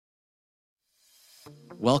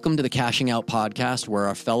Welcome to the Cashing Out podcast, where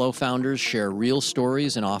our fellow founders share real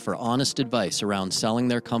stories and offer honest advice around selling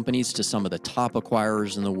their companies to some of the top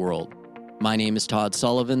acquirers in the world. My name is Todd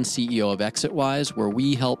Sullivan, CEO of ExitWise, where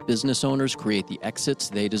we help business owners create the exits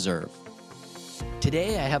they deserve.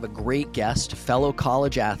 Today, I have a great guest, fellow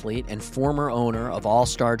college athlete and former owner of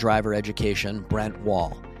All-Star Driver Education, Brent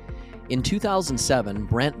Wall. In 2007,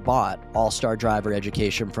 Brent bought All-Star Driver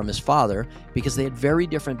Education from his father because they had very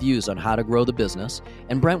different views on how to grow the business,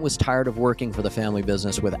 and Brent was tired of working for the family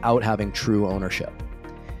business without having true ownership.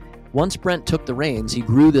 Once Brent took the reins, he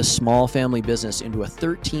grew this small family business into a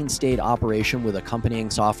 13-state operation with accompanying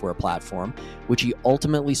software platform, which he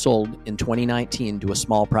ultimately sold in 2019 to a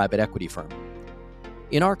small private equity firm.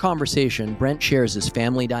 In our conversation, Brent shares his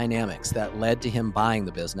family dynamics that led to him buying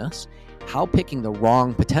the business, how picking the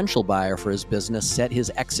wrong potential buyer for his business set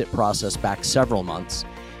his exit process back several months,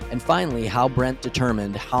 and finally, how Brent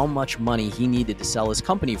determined how much money he needed to sell his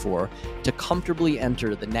company for to comfortably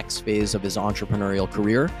enter the next phase of his entrepreneurial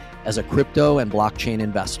career as a crypto and blockchain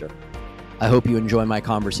investor. I hope you enjoy my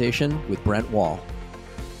conversation with Brent Wall.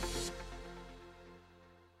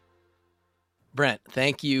 Brent,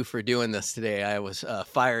 thank you for doing this today. I was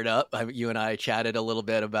fired up. You and I chatted a little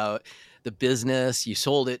bit about the business. You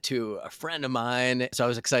sold it to a friend of mine. So I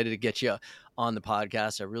was excited to get you on the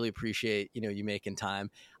podcast. I really appreciate, you making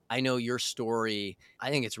time. I know your story. I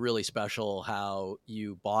think it's really special how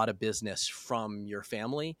you bought a business from your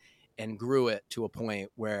family and grew it to a point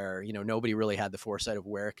where, nobody really had the foresight of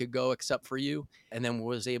where it could go except for you, and then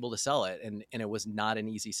was able to sell it. And it was not an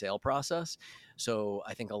easy sale process. So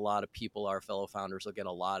I think a lot of people, our fellow founders, will get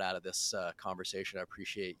a lot out of this conversation. I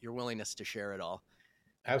appreciate your willingness to share it all.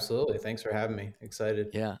 Absolutely. Thanks for having me. Excited.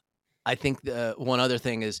 Yeah. I think the one other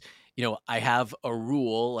thing is, I have a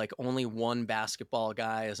rule, like only one basketball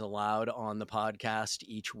guy is allowed on the podcast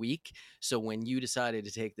each week. So when you decided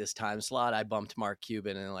to take this time slot, I bumped Mark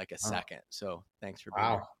Cuban in like a second. So thanks for being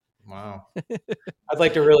here. Wow. I'd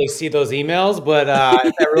like to really see those emails, but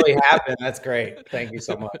if that really happened, that's great. Thank you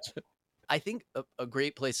so much. I think a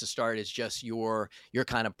great place to start is just your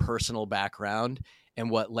kind of personal background and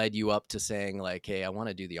what led you up to saying like, hey, I want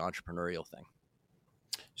to do the entrepreneurial thing.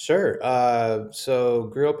 Sure. So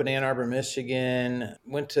grew up in Ann Arbor, Michigan,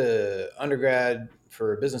 went to undergrad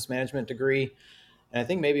for a business management degree. And I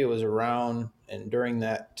think maybe it was around and during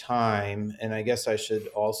that time. And I guess I should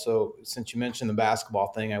also, since you mentioned the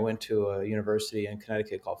basketball thing, I went to a university in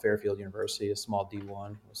Connecticut called Fairfield University, a small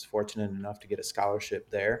D1. I was fortunate enough to get a scholarship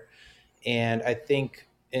there. And I think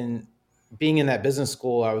in being in that business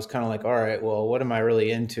school, I was kind of like, all right, well, what am I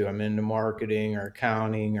really into? I'm into marketing or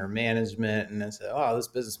accounting or management. And I said, oh, this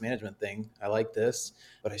business management thing, I like this,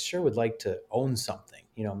 but I sure would like to own something,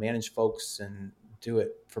 manage folks and do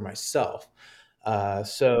it for myself. Got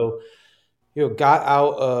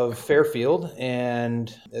out of Fairfield,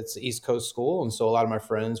 and it's the East Coast school. And so a lot of my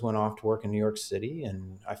friends went off to work in New York City,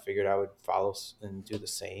 and I figured I would follow and do the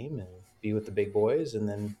same and be with the big boys. And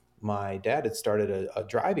then my dad had started a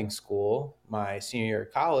driving school my senior year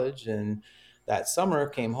of college. And that summer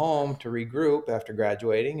came home to regroup after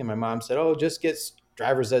graduating. And my mom said, oh, just get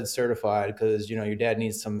driver's ed certified because, your dad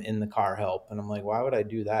needs some in the car help. And I'm like, why would I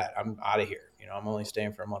do that? I'm out of here. I'm only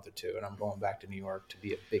staying for a month or two, and I'm going back to New York to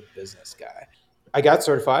be a big business guy. I got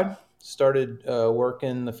certified, started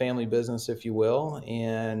working the family business, if you will,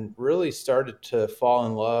 and really started to fall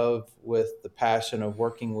in love with the passion of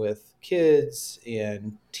working with kids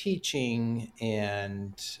and teaching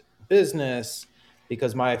and business,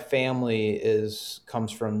 because my family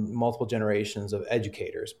comes from multiple generations of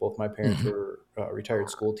educators. Both my parents were retired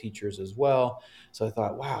school teachers as well. So I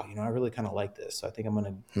thought, wow, I really kind of like this. So I think I'm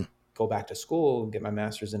going to go back to school and get my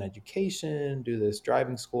master's in education, do this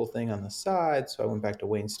driving school thing on the side. So I went back to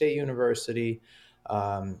Wayne State University,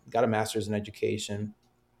 got a master's in education.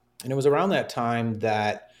 And it was around that time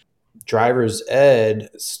that driver's ed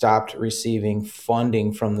stopped receiving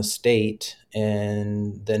funding from the state,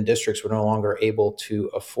 and then districts were no longer able to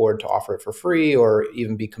afford to offer it for free or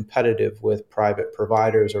even be competitive with private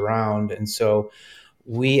providers around. And so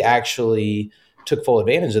we actually took full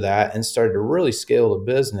advantage of that and started to really scale the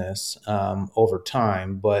business over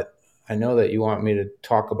time. But I know that you want me to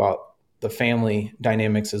talk about the family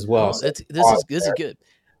dynamics as well. Oh, this is good.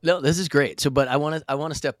 No, this is great. So, but I want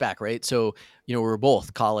to step back, right? So, we're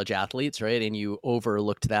both college athletes, right? And you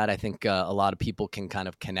overlooked that. I think a lot of people can kind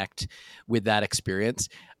of connect with that experience.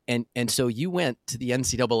 And so you went to the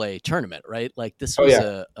NCAA tournament, right? Like this was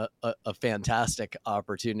a fantastic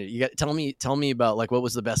opportunity. You got tell me about like what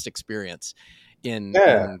was the best experience in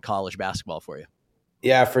college basketball for you?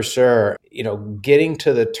 Yeah, for sure. Getting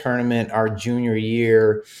to the tournament our junior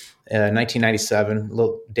year, 1997,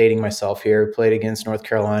 dating myself here, played against North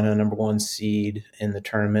Carolina, number one seed in the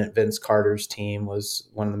tournament. Vince Carter's team was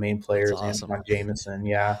one of the main That's players, awesome. Antoine Jameson.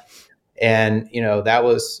 Yeah. And, that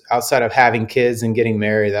was outside of having kids and getting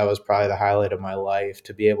married, that was probably the highlight of my life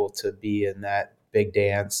to be able to be in that big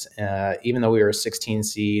dance. Even though we were a 16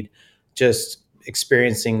 seed, just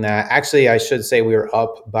experiencing that. Actually, I should say we were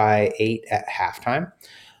up by 8 at halftime.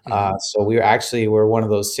 So we're one of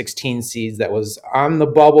those 16 seeds that was on the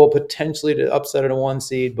bubble potentially to upset at a one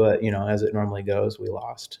seed, but as it normally goes, we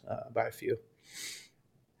lost by a few.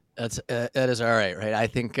 That is all right, right? I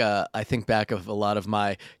think back of a lot of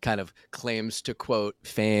my kind of claims to quote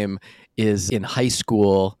fame is in high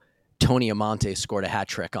school. Tony Amonte scored a hat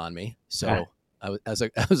trick on me, so I was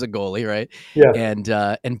a goalie, right?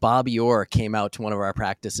 Yeah. And Bobby Orr came out to one of our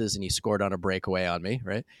practices and he scored on a breakaway on me,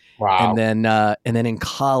 right? Wow. And then in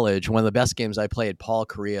college, one of the best games I played, Paul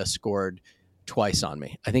Correa scored twice on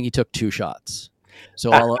me. I think he took 2 shots.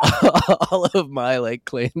 So all of my like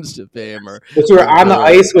claims to fame But you were are on the goals.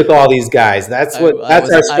 ice with all these guys. That's our I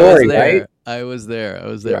was story, right? there. I was there. You're I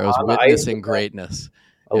was on the ice with witnessing them. greatness.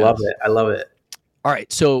 I love Yes. it. I love it. All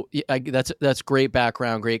right. So that's great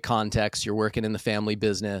background, great context. You're working in the family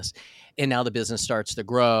business, and now the business starts to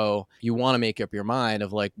grow. You want to make up your mind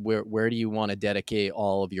of like where do you want to dedicate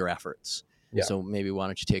all of your efforts? Yeah. So maybe why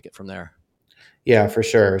don't you take it from there? Yeah, for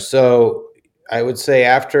sure. So I would say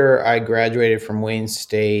after I graduated from Wayne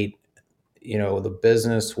State, the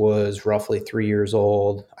business was roughly 3 years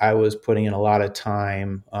old. I was putting in a lot of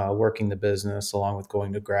time working the business along with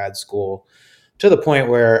going to grad school to the point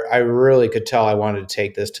where I really could tell I wanted to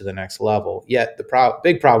take this to the next level. Yet the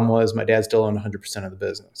big problem was my dad still owned 100% of the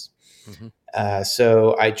business. Mm-hmm.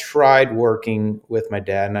 So I tried working with my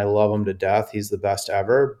dad, and I love him to death. He's the best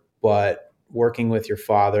ever. But working with your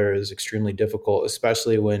father is extremely difficult,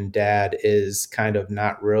 especially when dad is kind of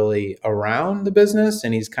not really around the business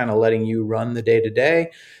and he's kind of letting you run the day to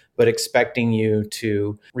day, but expecting you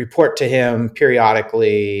to report to him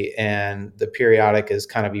periodically. And the periodic is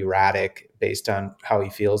kind of erratic based on how he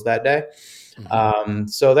feels that day.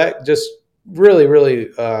 So that just really, really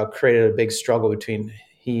created a big struggle between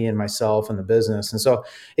he and myself and the business. And so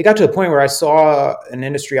it got to a point where I saw an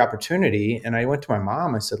industry opportunity and I went to my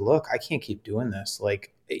mom. I said, look, I can't keep doing this.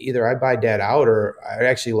 Like either I buy dad out or I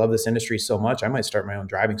actually love this industry so much, I might start my own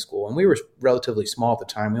driving school. And we were relatively small at the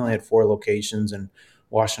time. We only had 4 locations in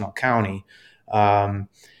Washtenaw County.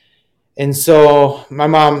 And so my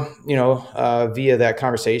mom, via that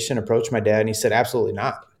conversation, approached my dad and he said, absolutely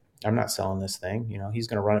not. I'm not selling this thing. He's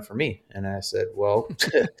going to run it for me. And I said, well,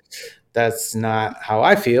 that's not how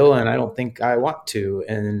I feel. And I don't think I want to.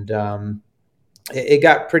 And it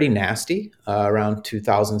got pretty nasty around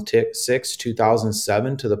 2006,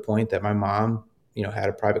 2007, to the point that my mom, had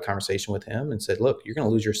a private conversation with him and said, look, you're going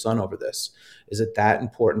to lose your son over this. Is it that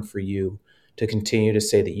important for you to continue to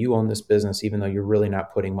say that you own this business, even though you're really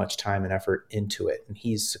not putting much time and effort into it? And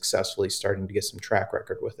he's successfully starting to get some track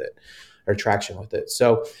record with it or traction with it.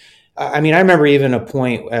 So, I remember even a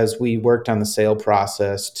point as we worked on the sale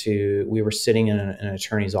process we were sitting in an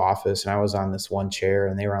attorney's office and I was on this one chair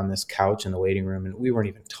and they were on this couch in the waiting room and we weren't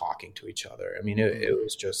even talking to each other. It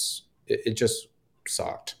was just, it just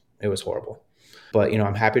sucked. It was horrible. But,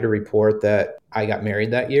 I'm happy to report that I got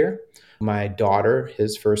married that year. My daughter,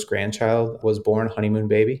 his first grandchild, was born, honeymoon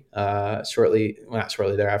baby, not shortly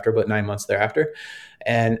thereafter, but 9 months thereafter.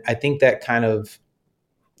 And I think that kind of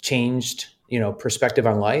changed, perspective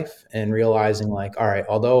on life and realizing like, all right,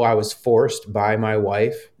 although I was forced by my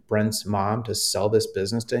wife, Brent's mom, to sell this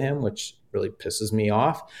business to him, which really pisses me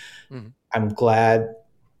off. Mm-hmm. I'm glad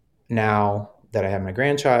now that I have my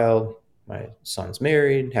grandchild, my son's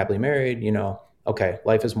married, happily married, okay,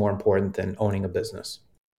 life is more important than owning a business.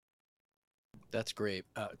 That's great.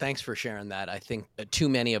 Thanks for sharing that. I think too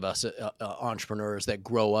many of us entrepreneurs that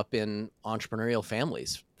grow up in entrepreneurial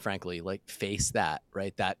families, frankly, like face that,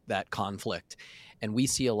 right? That conflict. And we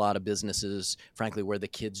see a lot of businesses, frankly, where the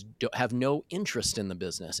kids have no interest in the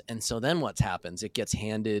business. And so then what happens? It gets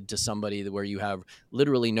handed to somebody where you have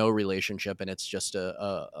literally no relationship and it's just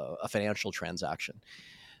a financial transaction.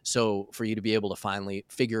 So for you to be able to finally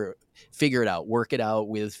figure it out, work it out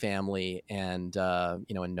with family, and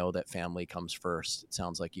and know that family comes first. It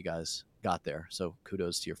sounds like you guys got there. So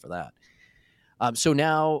kudos to you for that. So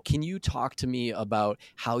now, can you talk to me about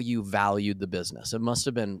how you valued the business? It must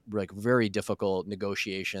have been like very difficult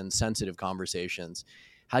negotiations, sensitive conversations.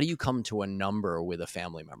 How do you come to a number with a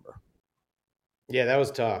family member? Yeah, that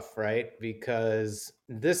was tough, right? Because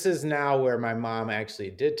this is now where my mom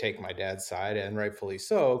actually did take my dad's side, and rightfully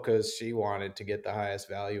so, because she wanted to get the highest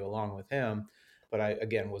value along with him. But I,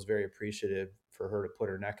 again, was very appreciative for her to put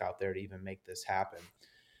her neck out there to even make this happen.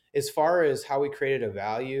 As far as how we created a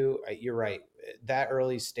value, you're right. That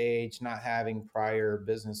early stage, not having prior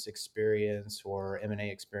business experience or M&A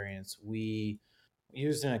experience, we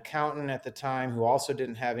used an accountant at the time who also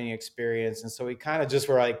didn't have any experience. And so we kind of just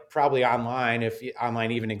were like probably online, if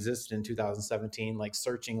online even existed in 2017, like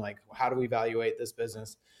searching like how do we evaluate this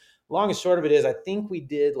business. Long and short of it is I think we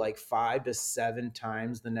did like 5 to 7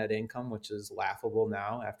 times the net income, which is laughable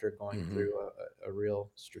now after going Hmm. through a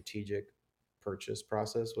real strategic purchase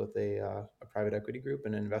process with a private equity group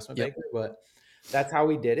and an investment Yep. banker. But that's how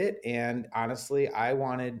we did it. And honestly, I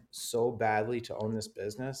wanted so badly to own this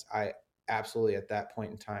business. I absolutely at that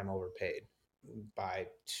point in time overpaid by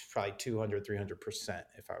probably 200, 300%,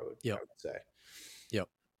 if I Yep. would say. Yep.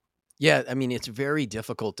 Yeah, I mean, it's very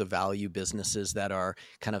difficult to value businesses that are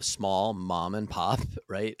kind of small mom and pop,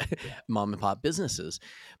 right? Yeah. Mom and pop businesses.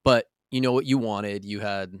 But you know what you wanted, you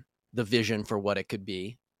had the vision for what it could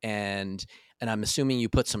be. And I'm assuming you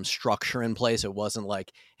put some structure in place. It wasn't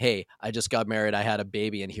like, "Hey, I just got married, I had a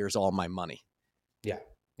baby and here's all my money." Yeah.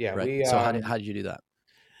 Yeah. Right? So how did you do that?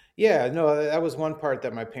 Yeah, no, that was one part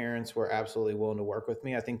that my parents were absolutely willing to work with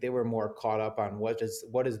me. I think they were more caught up on what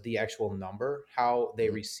is the actual number, how they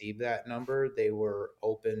Mhm. receive that number. They were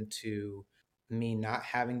open to me not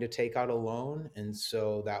having to take out a loan, and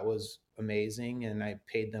so that was amazing. And I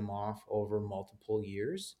paid them off over multiple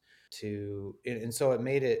years and so it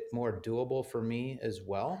made it more doable for me as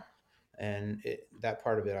well. And that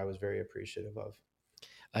part of it, I was very appreciative of.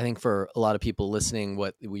 I think for a lot of people listening,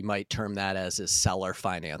 what we might term that as is seller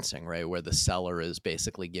financing, right? Where the seller is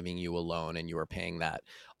basically giving you a loan and you are paying that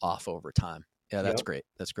off over time. Yeah, that's Yep. great.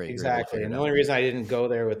 That's great. You're able to Exactly. figure And it the out. only reason I didn't go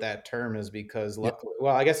there with that term is because Yep. luckily,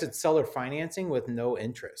 well, I guess it's seller financing with no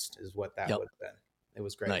interest is what that Yep. would have been. It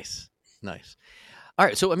was great. Nice. Nice. All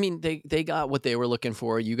right. So I mean, they got what they were looking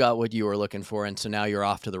for. You got what you were looking for, and so now you're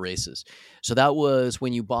off to the races. So that was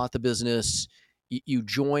when you bought the business. You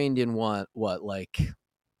joined in what like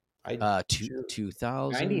I shoot,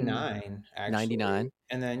 2099. 99 actually.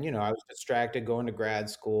 And then, I was distracted going to grad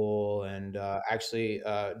school and actually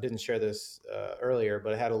didn't share this earlier,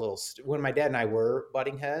 but I had a little, when my dad and I were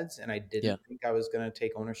butting heads and I Yeah. didn't think I was going to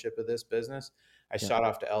take ownership of this business, I Yeah. shot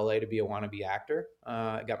off to LA to be a wannabe actor.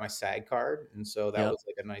 I got my SAG card. And so that Yeah. was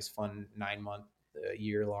like a nice, fun 9 month,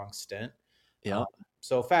 year long stint. Um, Yeah.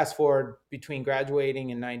 so fast forward between graduating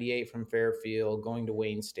in 98 from Fairfield, going to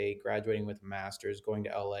Wayne State, graduating with a master's, going to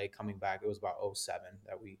LA, coming back. It was about '07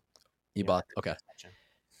 that we, You had bought. the Okay. transaction.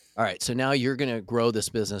 All right. So now you're going to grow this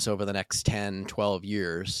business over the next 10, 12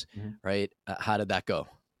 years, Mhm. right? How did that go?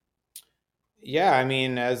 Yeah, I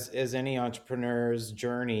mean, as any entrepreneur's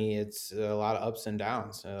journey, it's a lot of ups and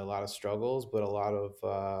downs, a lot of struggles, but a lot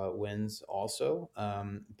of wins also.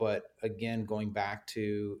 But again, going back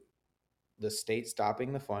to the state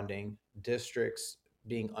stopping the funding, districts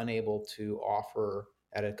being unable to offer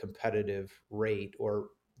at a competitive rate or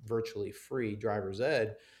virtually free driver's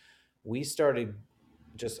ed, we started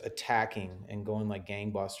just attacking and going like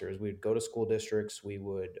gangbusters. We'd go to school districts, we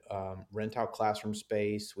would rent out classroom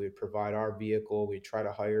space, we would provide our vehicle, we'd try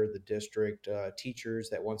to hire the district teachers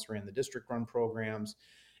that once ran the district run programs.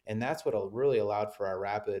 And that's what really allowed for our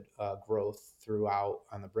rapid growth throughout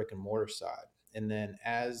on the brick and mortar side. And then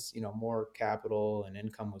as more capital and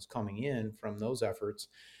income was coming in from those efforts,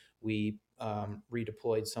 we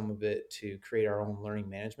redeployed some of it to create our own learning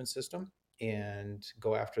management system and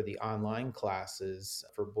go after the online classes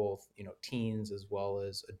for both teens as well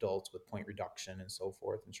as adults with point reduction and so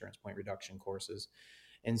forth, insurance point reduction courses.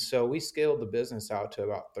 And so we scaled the business out to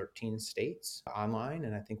about 13 states online,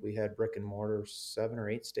 and I think we had brick and mortar 7 or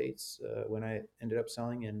 8 states when I ended up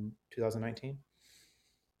selling in 2019.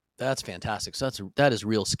 That's fantastic. So that is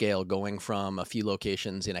real scale, going from a few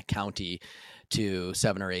locations in a county to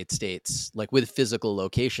 7 or 8 states, like with physical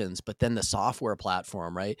locations, but then the software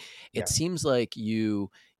platform, right? It Yeah, seems like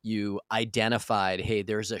you identified, hey,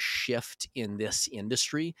 there's a shift in this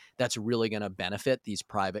industry that's really going to benefit these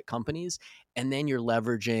private companies, and then you're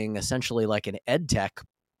leveraging essentially like an ed tech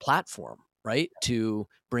platform, right, to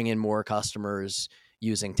bring in more customers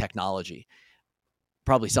using technology.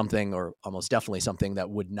 Probably something, or almost definitely something, that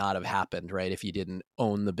would not have happened, right, if you didn't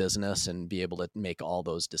own the business and be able to make all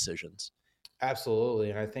those decisions. absolutely.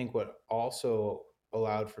 And I think what also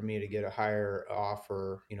allowed for me to get a higher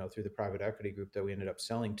offer, through the private equity group that we ended up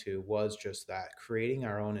selling to was just that creating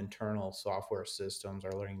our own internal software systems,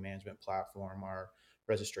 our learning management platform, our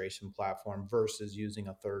registration platform versus using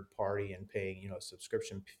a third party and paying, a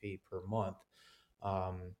subscription fee per month.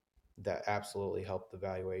 Um, that absolutely helped the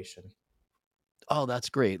valuation. Oh, that's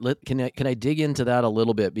great. Can I dig into that a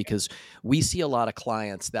little bit, because we see a lot of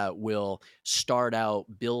clients that will start out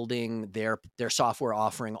building their software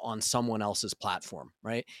offering on someone else's platform,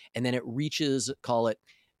 right? And then it reaches, call it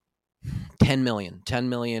 10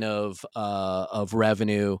 million of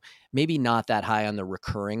revenue, maybe not that high on the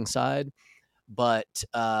recurring side, but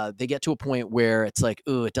they get to a point where it's like,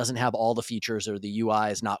 ooh, it doesn't have all the features, or the UI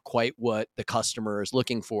is not quite what the customer is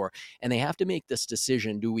looking for. And they have to make this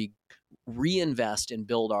decision. Do we reinvest and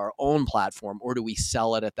build our own platform, or do we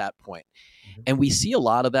sell it at that point? Mhm. And we see a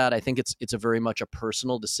lot of that. I think it's a very much a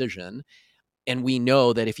personal decision. And we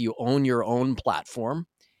know that if you own your own platform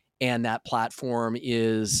and that platform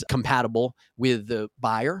is compatible with the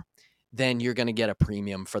buyer, then you're going to get a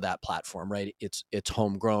premium for that platform, right? It's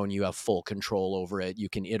homegrown. You have full control over it. You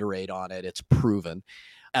can iterate on it. It's proven,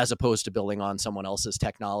 as opposed to building on someone else's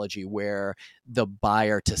technology where the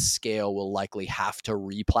buyer to scale will likely have to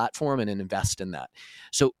re-platform and invest in that.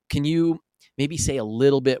 So can you maybe say a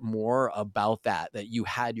little bit more about that you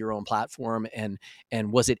had your own platform, and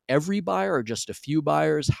was it every buyer or just a few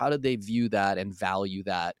buyers? How did they view that and value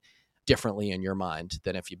that differently in your mind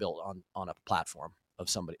than if you built on a platform of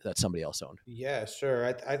somebody that somebody else owned? Yeah, sure.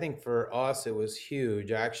 I think for us, it was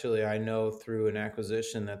huge. Actually, I know through an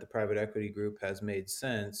acquisition that the private equity group has made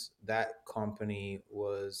sense, that company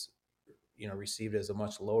was, received as a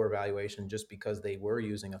much lower valuation just because they were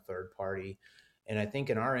using a third party. And I think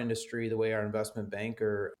in our industry, the way our investment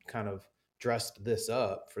banker kind of dressed this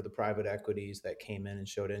up for the private equities that came in and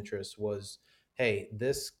showed interest was, hey,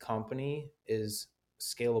 this company is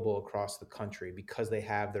scalable across the country because they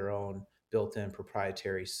have their own built-in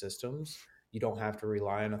proprietary systems. You don't have to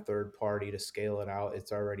rely on a third party to scale it out.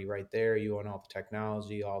 It's already right there. You own all the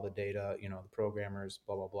technology, all the data, the programmers,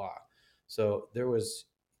 blah, blah, blah. So there was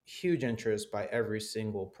huge interest by every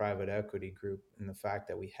single private equity group in the fact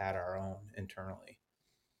that we had our own internally.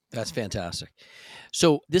 That's fantastic.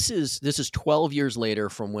 So this is 12 years later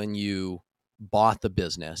from when you bought the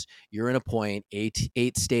business. You're in a point,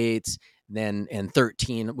 eight states, then and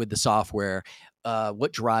 13 with the software.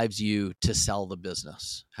 What drives you to sell the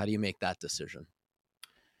business? How do you make that decision?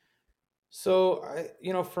 So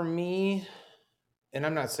for me, and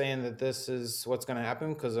I'm not saying that this is what's going to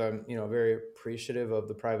happen because I'm, very appreciative of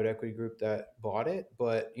the private equity group that bought it.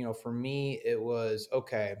 But, for me, it was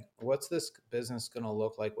okay, what's this business going to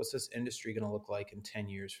look like? What's this industry going to look like in 10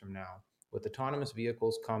 years from now? With autonomous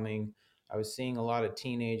vehicles coming, I was seeing a lot of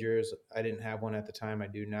teenagers. I didn't have one at the time, I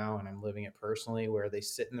do now, and I'm living it personally, where they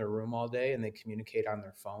sit in their room all day and they communicate on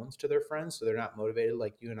their phones to their friends. So they're not motivated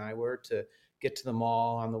like you and I were to get to the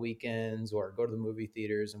mall on the weekends or go to the movie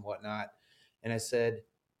theaters and whatnot. And I said,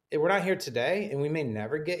 we're not here today and we may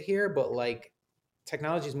never get here, but like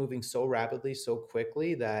technology is moving so rapidly, so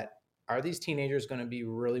quickly that are these teenagers going to be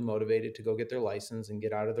really motivated to go get their license and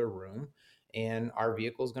get out of their room? And our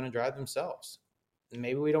vehicle is going to drive themselves.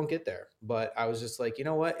 Maybe we don't get there, but I was just like, you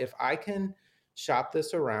know what? If I can shop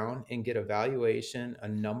this around and get a valuation, a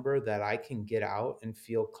number that I can get out and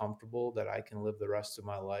feel comfortable that I can live the rest of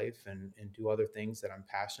my life and do other things that I'm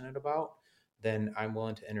passionate about, then I'm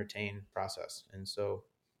willing to entertain process. And so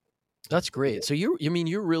That's that's what we great. did. So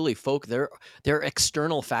you're really there are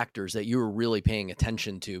external factors that you were really paying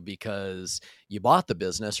attention to, because you bought the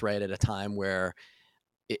business right at a time where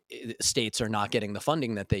states are not getting the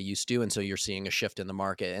funding that they used to, and so you're seeing a shift in the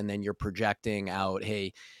market, and then you're projecting out,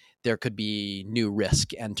 hey, there could be new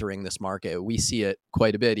risk entering this market. We see it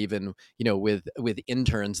quite a bit, even with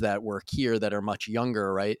interns that work here that are much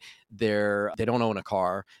younger, right? They don't own a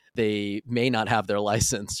car, they may not have their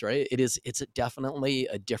license, right? It's definitely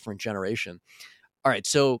a different generation. All right,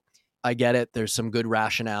 so I get it. There's some good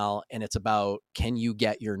rationale, and it's about, can you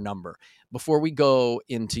get your number? Before we go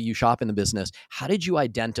into you shop in the business, how did you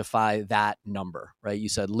identify that number? Right? You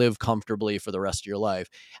said live comfortably for the rest of your life.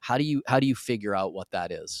 How do you figure out what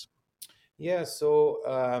that is? Yeah, so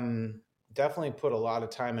definitely put a lot of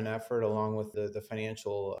time and effort along with the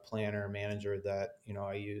financial planner manager that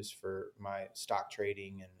I use for my stock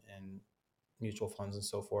trading and mutual funds and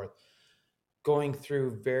so forth. Going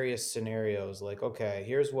through various scenarios like, okay,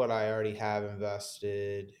 here's what I already have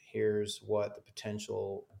invested. Here's what the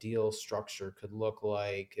potential deal structure could look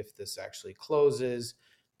like if this actually closes.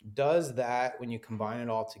 Does that, when you combine it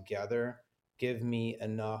all together, give me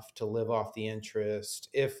enough to live off the interest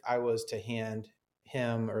if I was to hand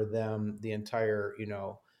him or them the entire,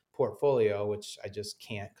 portfolio, which I just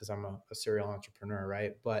can't because I'm a serial entrepreneur,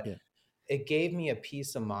 right? But Yeah. it gave me a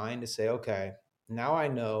peace of mind to say, okay, now I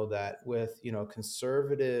know that with,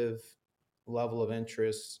 conservative level of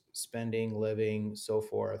interest, spending, living, so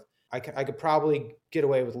forth, I could probably get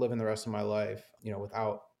away with living the rest of my life,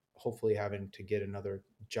 without hopefully having to get another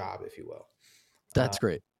job, if you will. That's Um,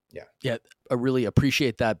 great. yeah. Yeah, I really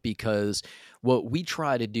appreciate that, because what we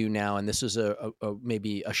try to do now, and this is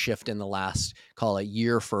maybe a shift in the last, call it,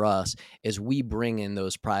 year for us, is we bring in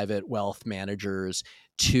those private wealth managers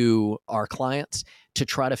to our clients to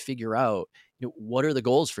try to figure out, what are the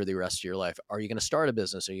goals for the rest of your life? Are you going to start a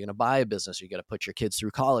business? Are you going to buy a business? Are you going to put your kids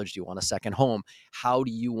through college? Do you want a second home? How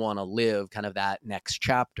do you want to live kind of that next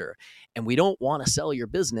chapter? And we don't want to sell your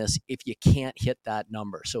business if you can't hit that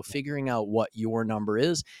number. So figuring out what your number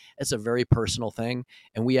is, it's a very personal thing.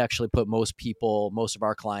 And we actually put most of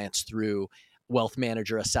our clients through wealth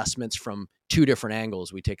manager assessments from two different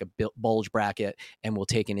angles. We take a bulge bracket and we'll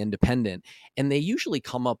take an independent. And they usually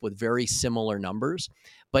come up with very similar numbers,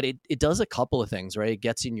 but it does a couple of things, right? It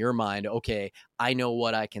gets in your mind, okay, I know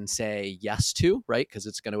what I can say yes to, right? Because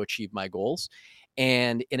it's going to achieve my goals.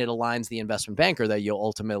 And it aligns the investment banker that you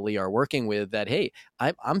ultimately are working with, that, hey,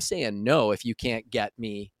 I'm saying no if you can't get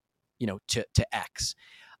me, to X.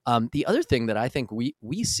 The other thing that I think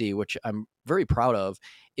we see, which I'm very proud of,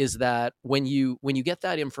 is that when you get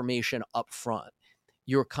that information up front,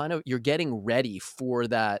 you're getting ready for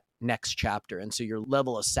that next chapter, and so your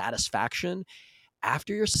level of satisfaction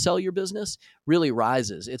after you sell your business really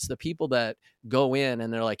rises. It's the people that go in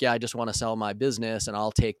and they're like, yeah, I just want to sell my business and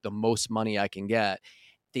I'll take the most money I can get.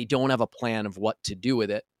 They don't have a plan of what to do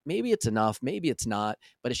with it. Maybe it's enough, maybe it's not,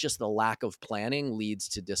 but it's just the lack of planning leads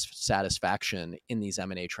to dissatisfaction in these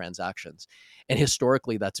M&A transactions. And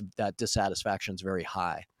historically, that dissatisfaction is very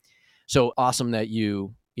high. So awesome that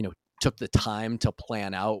you took the time to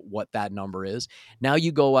plan out what that number is. Now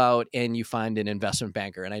you go out and you find an investment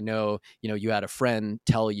banker. And I know, you had a friend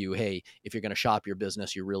tell you, hey, if you're going to shop your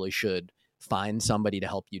business, you really should find somebody to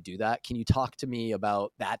help you do that. Can you talk to me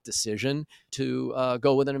about that decision to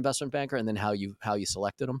go with an investment banker, and then how you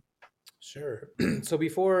selected them? Sure. So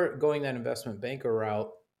before going that investment banker route,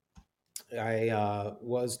 I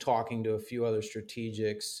was talking to a few other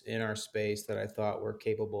strategics in our space that I thought were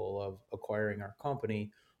capable of acquiring our company.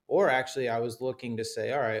 Or actually, I was looking to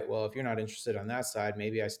say, all right, well, if you're not interested on that side,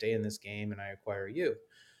 maybe I stay in this game and I acquire you.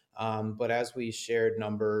 But as we shared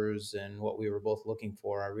numbers and what we were both looking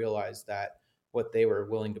for, I realized that what they were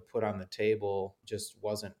willing to put on the table just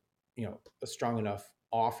wasn't, a strong enough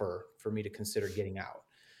offer for me to consider getting out.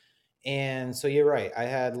 And so you're right. I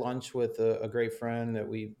had lunch with a great friend that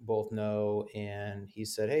we both know, and he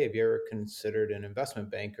said, "Hey, have you ever considered an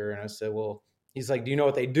investment banker?" And I said, "Well," he's like, "Do you know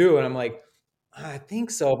what they do?" And I'm like, "I think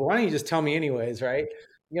so, but why don't you just tell me anyways, right?"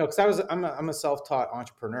 Because I'm a self-taught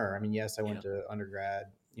entrepreneur. I mean, yes, I went Yeah. to undergrad,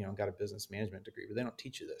 got a business management degree, but they don't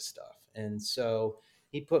teach you this stuff. And so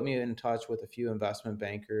he put me in touch with a few investment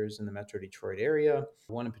bankers in the Metro Detroit area.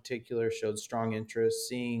 One in particular showed strong interest,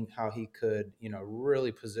 seeing how he could,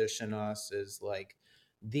 really position us as like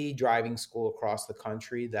the driving school across the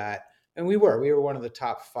country. And we were one of the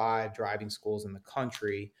top 5 driving schools in the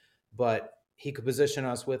country, but he could position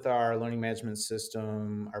us with our learning management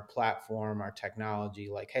system, our platform, our technology.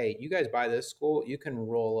 Like, hey, you guys buy this school, you can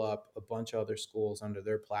roll up a bunch of other schools under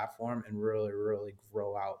their platform and really, really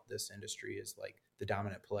grow out this industry as like the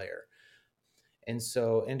dominant player. And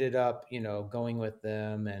so ended up, going with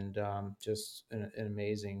them, and just an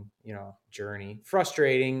amazing, journey.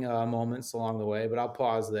 Frustrating moments along the way, but I'll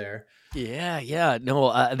pause there. Yeah.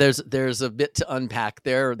 No, there's a bit to unpack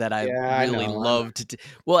there that I Yeah, I really know. love to.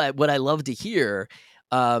 What I love to hear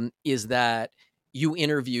is that you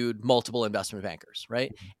interviewed multiple investment bankers,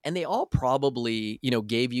 right? And they all probably,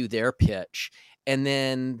 gave you their pitch. And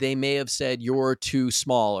then they may have said, you're too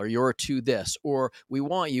small, or you're too this, or we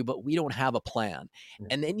want you, but we don't have a plan. Yeah.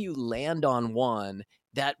 And then you land on one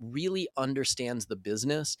that really understands the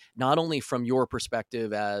business, not only from your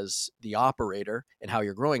perspective as the operator and how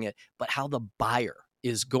you're growing it, but how the buyer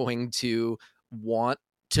is going to want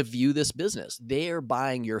to view this business. They are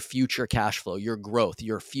buying your future cash flow, your growth,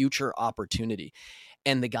 your future opportunity.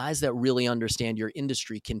 And the guys that really understand your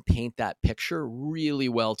industry can paint that picture really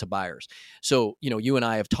well to buyers. So, you and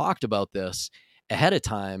I have talked about this ahead of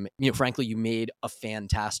time. Frankly, you made a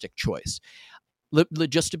fantastic choice.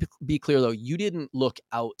 Just to be clear, though, you didn't look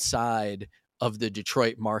outside of the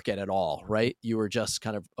Detroit market at all, right? You were just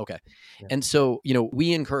kind of okay. Yeah. And so,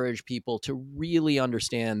 we encourage people to really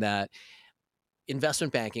understand that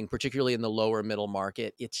investment banking, particularly in the lower middle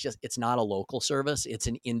market, it's not a local service. It's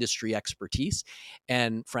an industry expertise.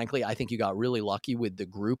 And frankly, I think you got really lucky with the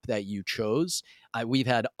group that you chose. We've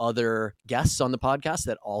had other guests on the podcast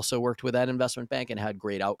that also worked with that investment bank and had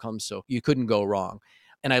great outcomes. So you couldn't go wrong.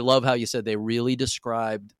 And I love how you said they really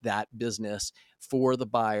described that business for the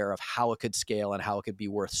buyer of how it could scale and how it could be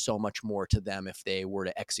worth so much more to them if they were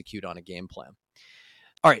to execute on a game plan.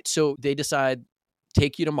 All right. So they decide,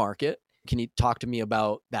 take you to market. Can you talk to me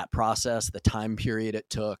about that process, the time period it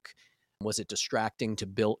took? Was it distracting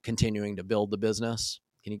to continuing to build the business?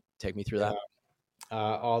 Can you take me through that?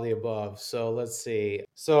 All the above. So let's see.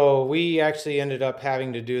 So we actually ended up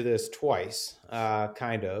having to do this twice,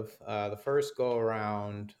 kind of. The first go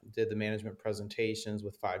around, did the management presentations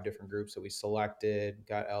with 5 different groups that we selected,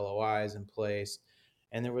 got LOIs in place.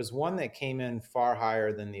 And there was one that came in far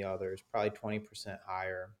higher than the others, probably 20%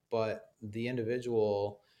 higher. But the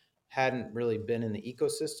individual hadn't really been in the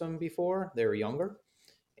ecosystem before. They were younger.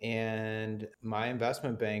 And my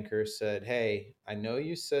investment banker said, "Hey, I know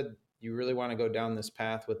you said you really want to go down this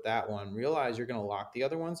path with that one. Realize you're going to lock the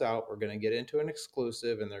other ones out. We're going to get into an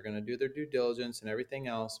exclusive and they're going to do their due diligence and everything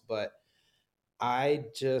else. But I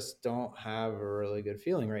just don't have a really good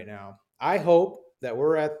feeling right now. I hope that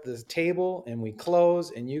we're at the table and we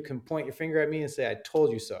close and you can point your finger at me and say, 'I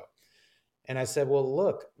told you so.'" And I said, "Well,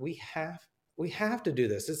 look, we have to do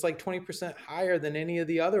this. It's like 20% higher than any of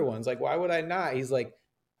the other ones. Like, why would I not?" He's like,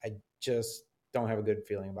 "I just don't have a good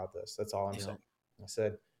feeling about this. That's all I'm Yeah. saying." I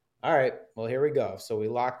said, "All right, well, here we go." So we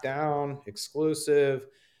locked down exclusive,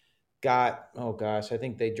 got, oh gosh, I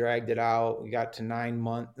think they dragged it out. We got to 9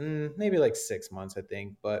 months, maybe like 6 months, I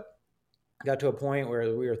think, but got to a point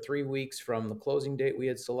where we were 3 weeks from the closing date we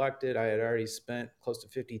had selected. I had already spent close to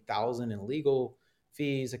 50,000 in legal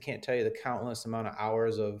fees. I can't tell you the countless amount of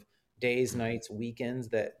hours of days, nights, weekends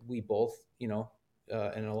that we both,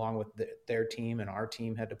 and along with their team and our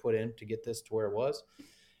team had to put in to get this to where it was.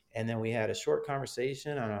 And then we had a short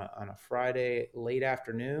conversation on a Friday late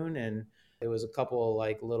afternoon, and it was a couple of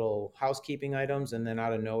like little housekeeping items. And then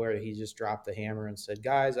out of nowhere, he just dropped the hammer and said,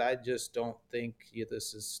 "Guys, I just don't think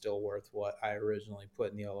this is still worth what I originally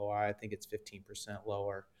put in the LOI. I think it's 15%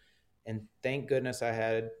 lower." And thank goodness I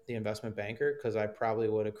had the investment banker, because I probably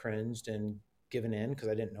would have cringed and given in because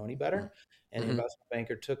I didn't know any better. And the Mm-hmm. investment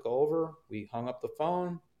banker took over. We hung up the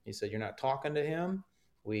phone. He said, "You're not talking to him."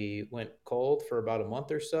 We went cold for about a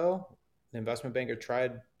month or so. The investment banker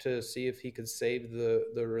tried to see if he could save the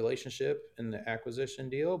relationship in the acquisition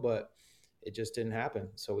deal, but it just didn't happen.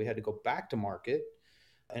 So we had to go back to market.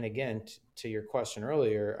 And again, to your question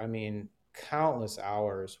earlier, I mean, countless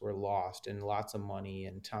hours were lost and lots of money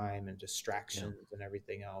and time and Yeah. distractions and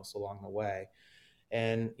everything else along the way.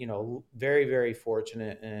 And very, very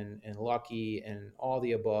fortunate and lucky and all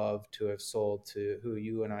the above to have sold to who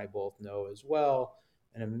you and I both know as well,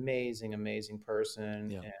 an amazing, amazing person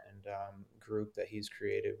Yeah. and group that he's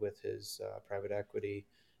created with his private equity.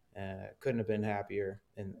 Couldn't have been happier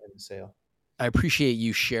in the sale. I appreciate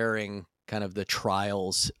you sharing kind of the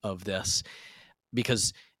trials of this,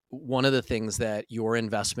 because one of the things that your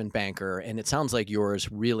investment banker, and it sounds like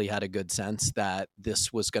yours, really had a good sense that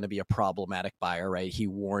this was going to be a problematic buyer, right? He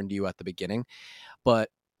warned you at the beginning. But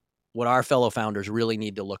what our fellow founders really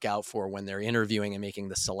need to look out for when they're interviewing and making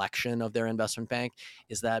the selection of their investment bank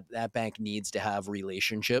is that that bank needs to have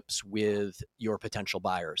relationships with your potential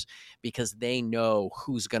buyers, because they know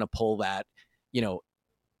who's going to pull that, you know,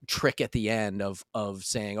 trick at the end of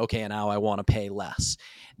saying, okay, now I want to pay less.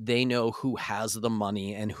 They know who has the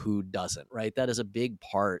money and who doesn't, right? That is a big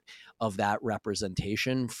part of that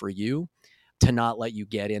representation for you, to not let you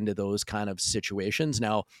get into those kind of situations.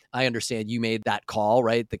 Now, I understand you made that call,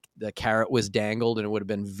 right? The carrot was dangled, and it would have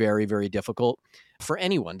been very, very difficult for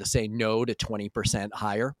anyone to say no to 20%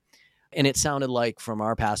 higher. And it sounded like from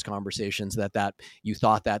our past conversations that you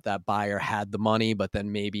thought that buyer had the money, but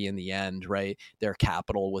then maybe in the end, right, their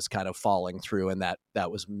capital was kind of falling through, and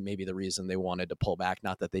that was maybe the reason they wanted to pull back.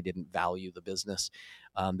 Not that they didn't value the business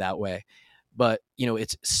that way, but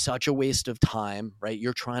it's such a waste of time, right?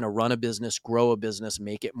 You're trying to run a business, grow a business,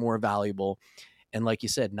 make it more valuable. And like you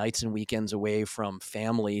said, nights and weekends away from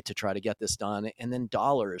family to try to get this done, and then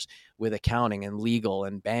dollars with accounting and legal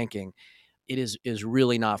and banking. It is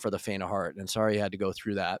really not for the faint of heart. And sorry you had to go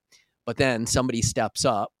through that. But then somebody steps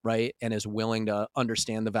up, right, and is willing to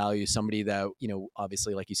understand the value. Somebody that,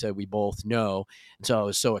 obviously, like you said, we both know. And so I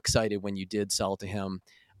was so excited when you did sell to him,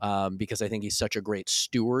 because I think he's such a great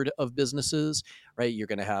steward of businesses, right? You're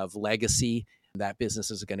going to have legacy. That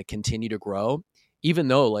business is going to continue to grow, even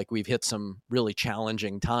though like we've hit some really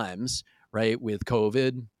challenging times, right, with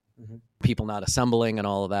COVID, Mm-hmm. people not assembling and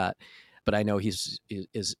all of that. but I know is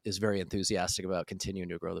very enthusiastic about continuing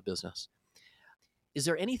to grow the business. Is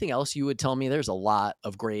there anything else you would tell me? There's a lot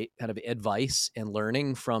of great kind of advice and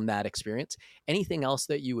learning from that experience. Anything else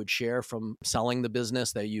that you would share from selling the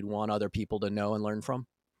business that you'd want other people to know and learn from?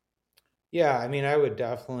 Yeah, I mean, I would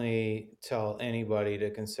definitely tell anybody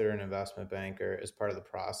to consider an investment banker as part of the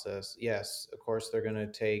process. Yes, of course, they're going to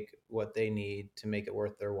take what they need to make it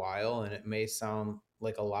worth their while. And it may sound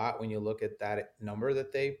like a lot when you look at that number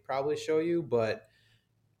that they probably show you. But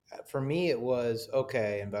for me, it was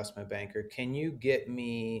okay, investment banker, can you get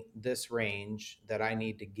me this range that I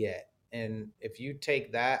need to get? And if you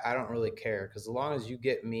take that, I don't really care because as long as you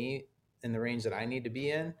get me in the range that I need to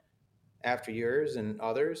be in, after yours and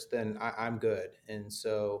others, then I'm good. And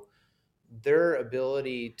so their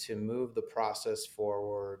ability to move the process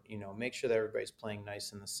forward, make sure that everybody's playing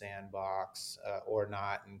nice in the sandbox or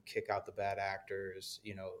not, and kick out the bad actors,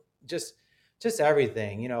 just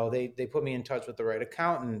everything. They put me in touch with the right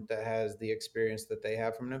accountant that has the experience that they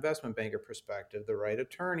have from an investment banker perspective, the right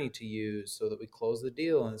attorney to use so that we close the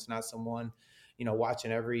deal and it's not someone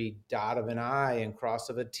watching every dot of an I and cross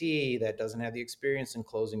of a T that doesn't have the experience in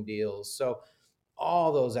closing deals. So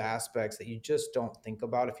all those aspects that you just don't think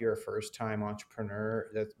about if you're a first time entrepreneur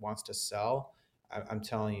that wants to sell, I'm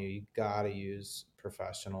telling you, you got to use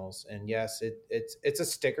professionals. And yes, it's a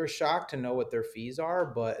sticker shock to know what their fees are,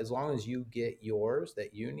 but as long as you get yours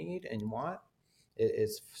that you need and want,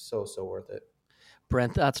 it's so worth it.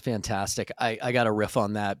 Brent, that's fantastic. I got to riff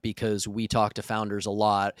on that because we talk to founders a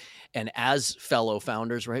lot. And as fellow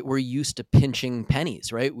founders, right, we're used to pinching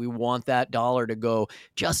pennies, right? We want that dollar to go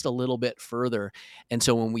just a little bit further. And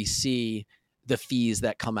so when we see the fees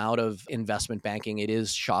that come out of investment banking, it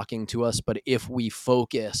is shocking to us. But if we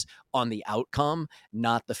focus on the outcome,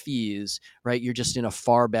 not the fees, right, you're just in a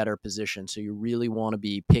far better position. So you really want to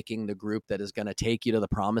be picking the group that is going to take you to the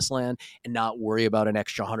promised land and not worry about an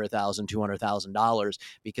extra $100,000, $200,000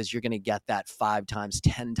 because you're going to get that 5 times,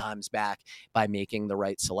 10 times back by making the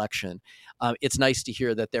right selection. It's nice to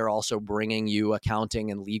hear that they're also bringing you accounting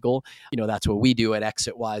and legal. That's what we do at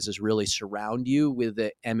ExitWise is really surround you with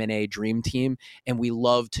the M&A dream team. And we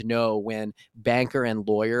love to know when banker and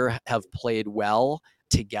lawyer have played well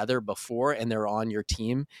together before and they're on your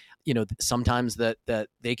team, sometimes that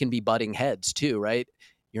they can be butting heads too, right?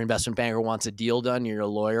 Your investment banker wants a deal done, your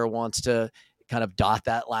lawyer wants to kind of dot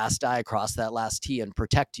that last I, cross that last T, and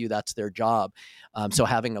protect you. That's their job. So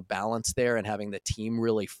having a balance there and having the team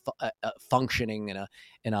really functioning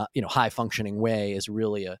in a high functioning way is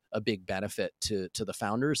really a big benefit to the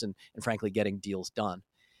founders and frankly getting deals done.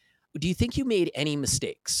 Do you think you made any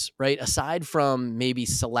mistakes, right? Aside from maybe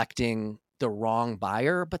selecting the wrong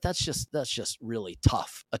buyer, but that's just really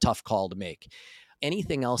a tough call to make.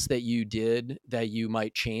 Anything else that you did that you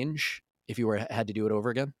might change if you had to do it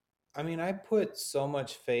over again? I mean, I put so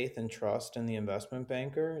much faith and trust in the investment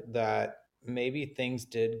banker that maybe things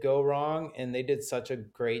did go wrong, and they did such a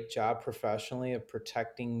great job professionally of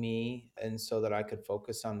protecting me and so that I could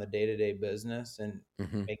focus on the day-to-day business and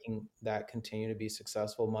Mm-hmm. making that continue to be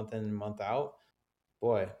successful month in and month out.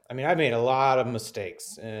 Boy, I mean, I've made a lot of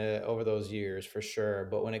mistakes over those years for sure.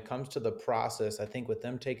 But when it comes to the process, I think with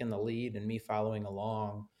them taking the lead and me following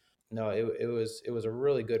along, no, it was a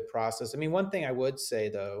really good process. I mean, one thing I would say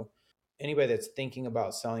though, anybody that's thinking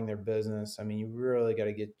about selling their business, I mean, you really got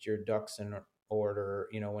to get your ducks in order.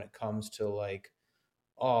 When it comes to like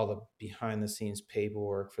all the behind the scenes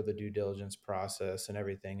paperwork for the due diligence process and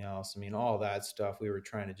everything else. I mean, all that stuff we were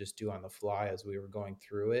trying to just do on the fly as we were going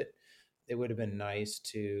through it. It would have been nice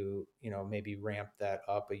to, maybe ramp that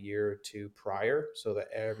up a year or two prior so that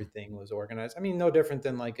everything was organized. I mean, no different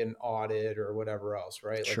than like an audit or whatever else,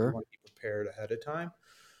 right? Like we Sure. want to be prepared ahead of time.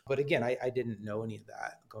 But again, I didn't know any of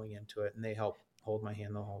that going into it, and they helped hold my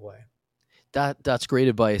hand the whole way. That's great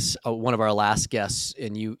advice. One of our last guests,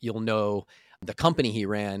 and you'll know the company he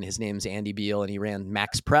ran. His name's Andy Beal, and he ran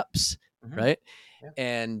Max Preps, Mm-hmm. right? Yeah.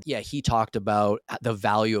 And yeah, he talked about the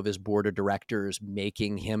value of his board of directors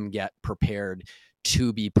making him get prepared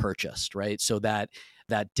to be purchased, right? So that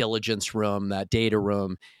diligence room, that data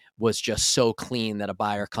room was just so clean that a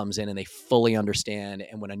buyer comes in and they fully understand.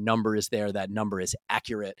 And when a number is there, that number is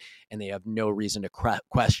accurate and they have no reason to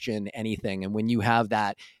question anything. And when you have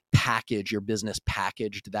that package, your business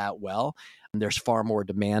packaged that well, there's far more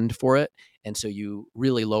demand for it. And so you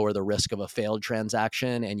really lower the risk of a failed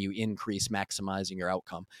transaction and you increase maximizing your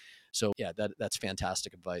outcome. So yeah, that's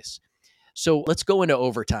fantastic advice. So let's go into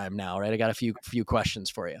overtime now, right? I got a few questions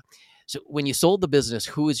for you. So when you sold the business,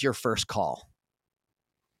 who was your first call?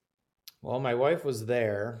 Well, my wife was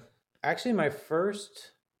there. Actually, my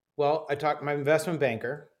first, Well, I talked to my investment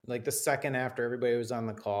banker like the second after everybody was on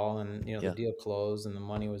the call and the Yeah. deal closed and the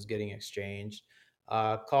money was getting exchanged.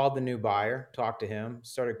 Called the new buyer, talked to him,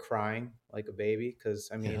 started crying like a baby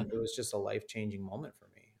because I Yeah. mean it was just a life changing moment for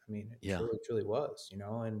me. I mean it Yeah. truly was,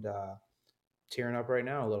 and tearing up right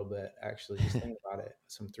now a little bit actually just thinking about it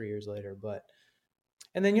some 3 years later. But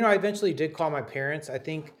and then I eventually did call my parents. I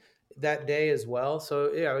think that day as well.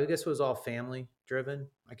 So yeah, I guess it was all family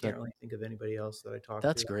driven. I can't That really think of anybody else that I talked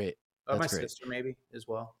that's to. great. My That's great. sister maybe as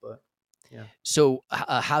well, but yeah. So,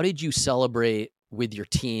 how did you celebrate with your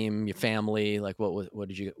team, your family? Like, what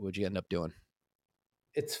did you end up doing?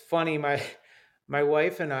 It's funny, my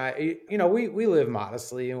wife and I, we live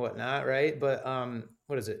modestly and whatnot, right? But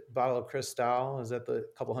what is it? Bottle of Cristal? Is that the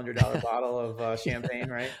couple $100 bottle of champagne,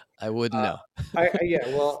 right? I wouldn't Uh, know. yeah,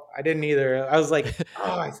 well, I didn't either. I was like,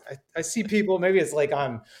 oh, I see people. Maybe it's like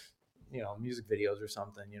on music videos or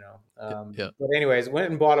something, Yeah. But anyways, went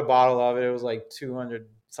and bought a bottle of it. It was like 200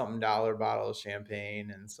 something dollar bottle of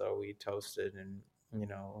champagne. And so we toasted and,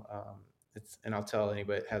 and I'll tell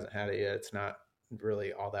anybody that hasn't had it yet, it's not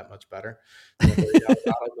really all that much better than a $30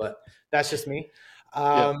 bottle, but that's just me.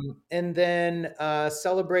 Yeah. And then,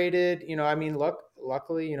 celebrated, I mean,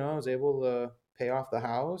 luckily, I was able to pay off the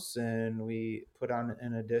house and we put on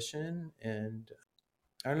an addition and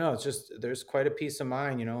I don't know. It's just there's quite a peace of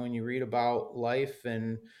mind, when you read about life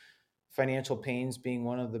and financial pains being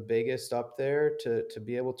one of the biggest up there to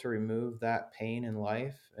be able to remove that pain in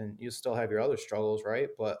life, and you still have your other struggles, right?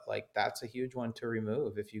 But like that's a huge one to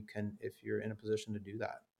remove if you're in a position to do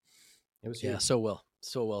that. It was Yeah. huge.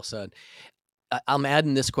 So well said. I'm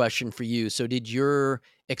adding this question for you. So, did your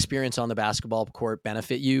experience on the basketball court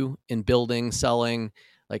benefit you in building, selling?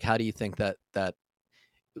 Like, how do you think that Absolutely.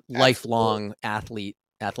 lifelong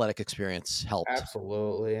athletic experience helped?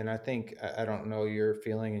 Absolutely. And I think, I don't know your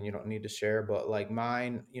feeling and you don't need to share, but like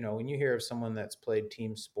mine, when you hear of someone that's played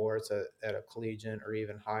team sports at a collegiate or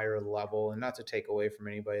even higher level, and not to take away from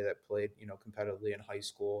anybody that played, competitively in high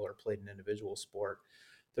school or played an individual sport,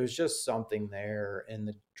 there's just something there in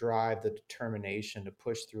the drive, the determination to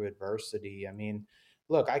push through adversity. I mean,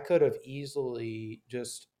 look, I could have easily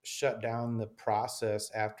just shut down the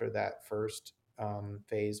process after that first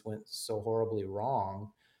phase went so horribly wrong,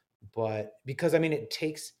 but because I mean it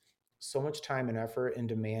takes so much time and effort and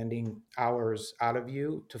demanding hours out of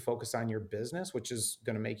you to focus on your business, which is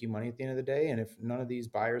going to make you money at the end of the day, and if none of these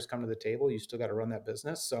buyers come to the table, you still got to run that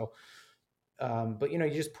business. So but you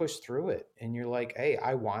just push through it and you're like, hey,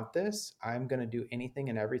 I want this. I'm going to do anything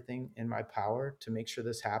and everything in my power to make sure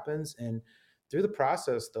this happens. And through the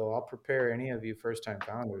process, though, I'll prepare any of you first time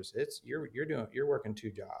founders. It's you're working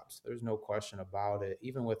two jobs. There's no question about it.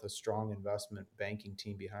 Even with a strong investment banking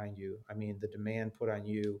team behind you, I mean, the demand put on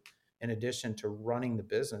you in addition to running the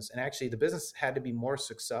business. And actually, the business had to be more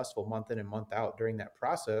successful month in and month out during that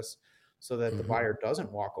process so that the Mm-hmm. buyer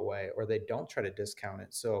doesn't walk away or they don't try to discount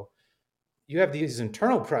it. So you have these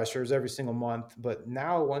internal pressures every single month, but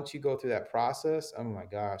now once you go through that process, oh my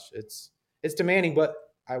gosh, it's demanding, but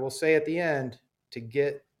I will say at the end, to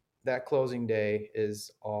get that closing day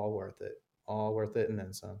is all worth it. All worth it and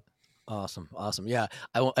then some. Awesome. Awesome. Yeah.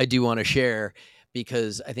 I do want to share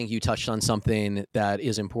because I think you touched on something that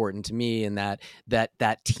is important to me, and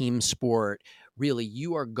that team sport, really,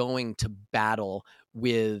 you are going to battle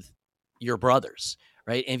with your brothers,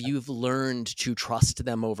 right? And you've learned to trust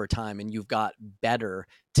them over time and you've got better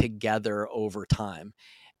together over time.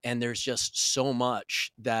 And there's just so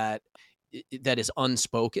much that is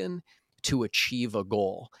unspoken to achieve a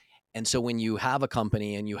goal. And so when you have a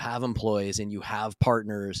company and you have employees and you have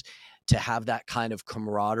partners, to have that kind of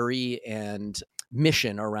camaraderie and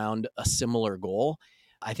mission around a similar goal,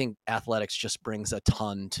 I think athletics just brings a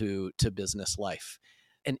ton to business life.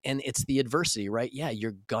 And it's the adversity, right? Yeah,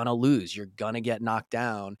 you're gonna lose, you're gonna get knocked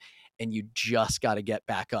down, and you just got to get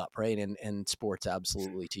back up, right? And sports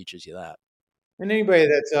absolutely teaches you that. And anybody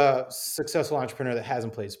that's a successful entrepreneur that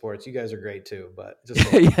hasn't played sports, you guys are great too, but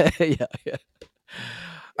just so Yeah, yeah, yeah.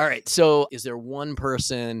 All right. So, is there one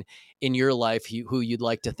person in your life who you'd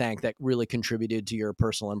like to thank that really contributed to your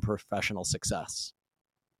personal and professional success?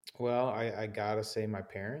 well, I gotta say my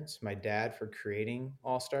parents, my dad for creating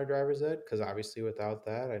All Star Drivers Ed, because obviously without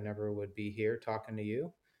that, I never would be here talking to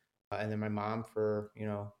you. And then my mom for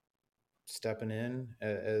stepping in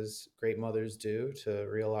as great mothers do to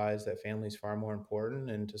realize that family's far more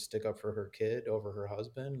important and to stick up for her kid over her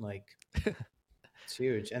husband. Like it's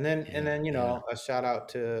huge. Yeah, yeah. A shout out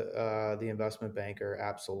to the investment banker,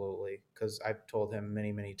 absolutely, because I've told him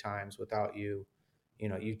many times, without you,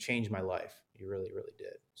 you changed my life. You really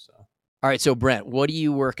did. So. All right. So Brent, what are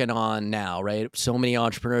you working on now, right? So many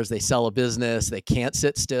entrepreneurs, they sell a business, they can't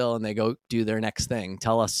sit still and they go do their next thing.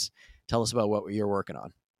 Tell us about what you're working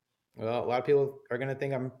on. Well, a lot of people are going to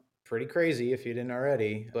think I'm pretty crazy if you didn't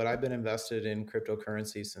already, but I've been invested in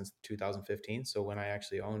cryptocurrency since 2015. So when I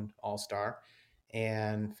actually owned All Star.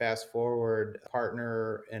 And fast forward,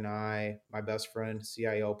 partner and I, my best friend,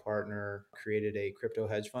 CIO partner, created a crypto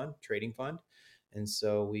hedge fund, trading fund. And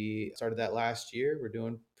so we started that last year. We're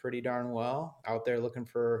doing pretty darn well out there looking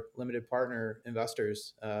for limited partner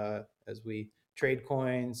investors as we trade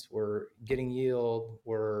coins. We're getting yield.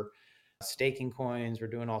 We're staking coins. We're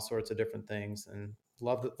doing all sorts of different things and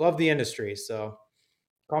love the industry. So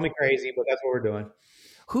call me crazy, but that's what we're doing.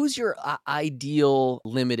 Who's your ideal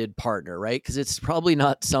limited partner, right? Because it's probably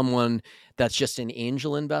not someone that's just an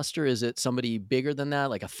angel investor. Is it somebody bigger than that,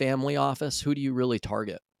 like a family office? Who do you really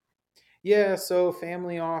target? Yeah, so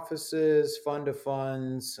family offices, fund of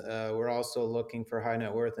funds. We're also looking for high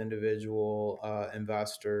net worth individual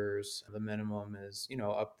investors. The minimum is,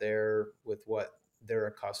 up there with what they're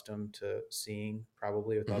accustomed to seeing,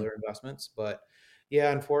 probably with Mhm. other investments. But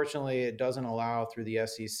yeah, unfortunately, it doesn't allow through the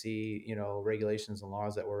SEC, regulations and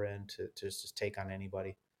laws that we're in to just take on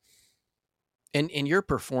anybody. And your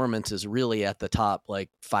performance is really at the top, like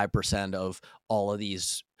 5% of all of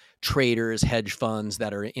these traders, hedge funds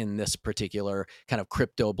that are in this particular kind of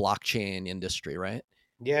crypto blockchain industry, right?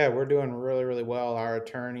 Yeah, we're doing really, really well. Our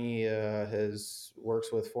attorney has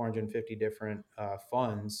works with 450 different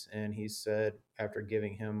funds, and he said after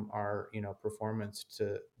giving him our performance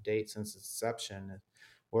to date since its inception,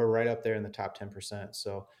 we're right up there in the top 10%.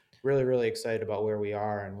 So really, really excited about where we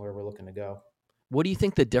are and where we're looking to go. What do you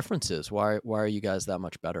think the difference is? Why are you guys that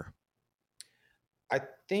much better? I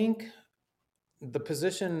think the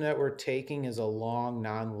position that we're taking is a long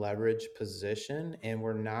non-leverage position, and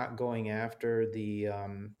we're not going after the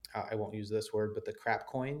I won't use this word, but the crap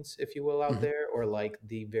coins, if you will, out Mhm. there, or like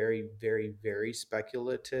the very, very, very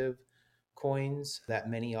speculative coins that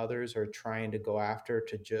many others are trying to go after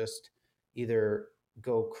to just either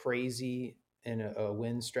go crazy in a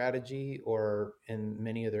win strategy, or in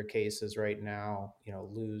many of their cases right now,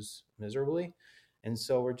 lose miserably. And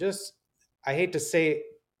so we're just, I hate to say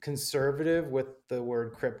conservative with the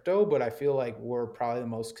word crypto, but I feel like we're probably the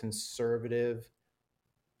most conservative,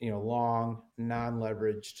 long,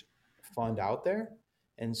 non-leveraged fund out there.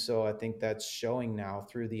 And so I think that's showing now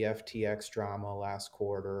through the FTX drama last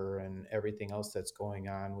quarter and everything else that's going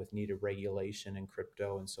on with needed regulation and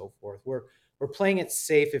crypto and so forth. We're playing it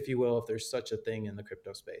safe, if you will, if there's such a thing in the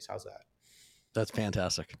crypto space. How's that? That's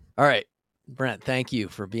fantastic. All right. Brent, thank you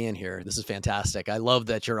for being here. This is fantastic. I love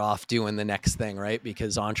that you're off doing the next thing, right?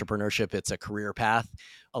 Because entrepreneurship, it's a career path.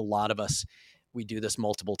 A lot of us, we do this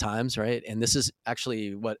multiple times, right? And this is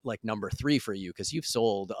actually what, like, number 3 for you, because you've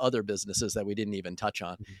sold other businesses that we didn't even touch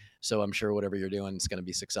on. Mhm. So I'm sure whatever you're doing is going to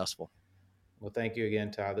be successful. Well, thank you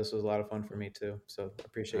again, Todd. This was a lot of fun for me too. So All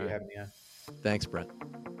appreciate you right. having me on. Thanks, Brent.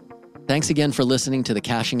 Thanks again for listening to the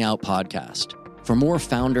Cashing Out podcast. For more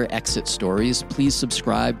founder exit stories, please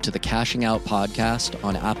subscribe to the Cashing Out podcast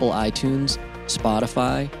on Apple iTunes,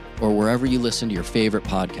 Spotify, or wherever you listen to your favorite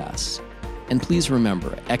podcasts. And please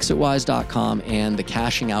remember, exitwise.com and the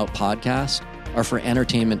Cashing Out podcast are for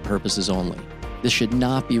entertainment purposes only. This should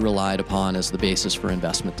not be relied upon as the basis for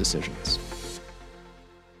investment decisions.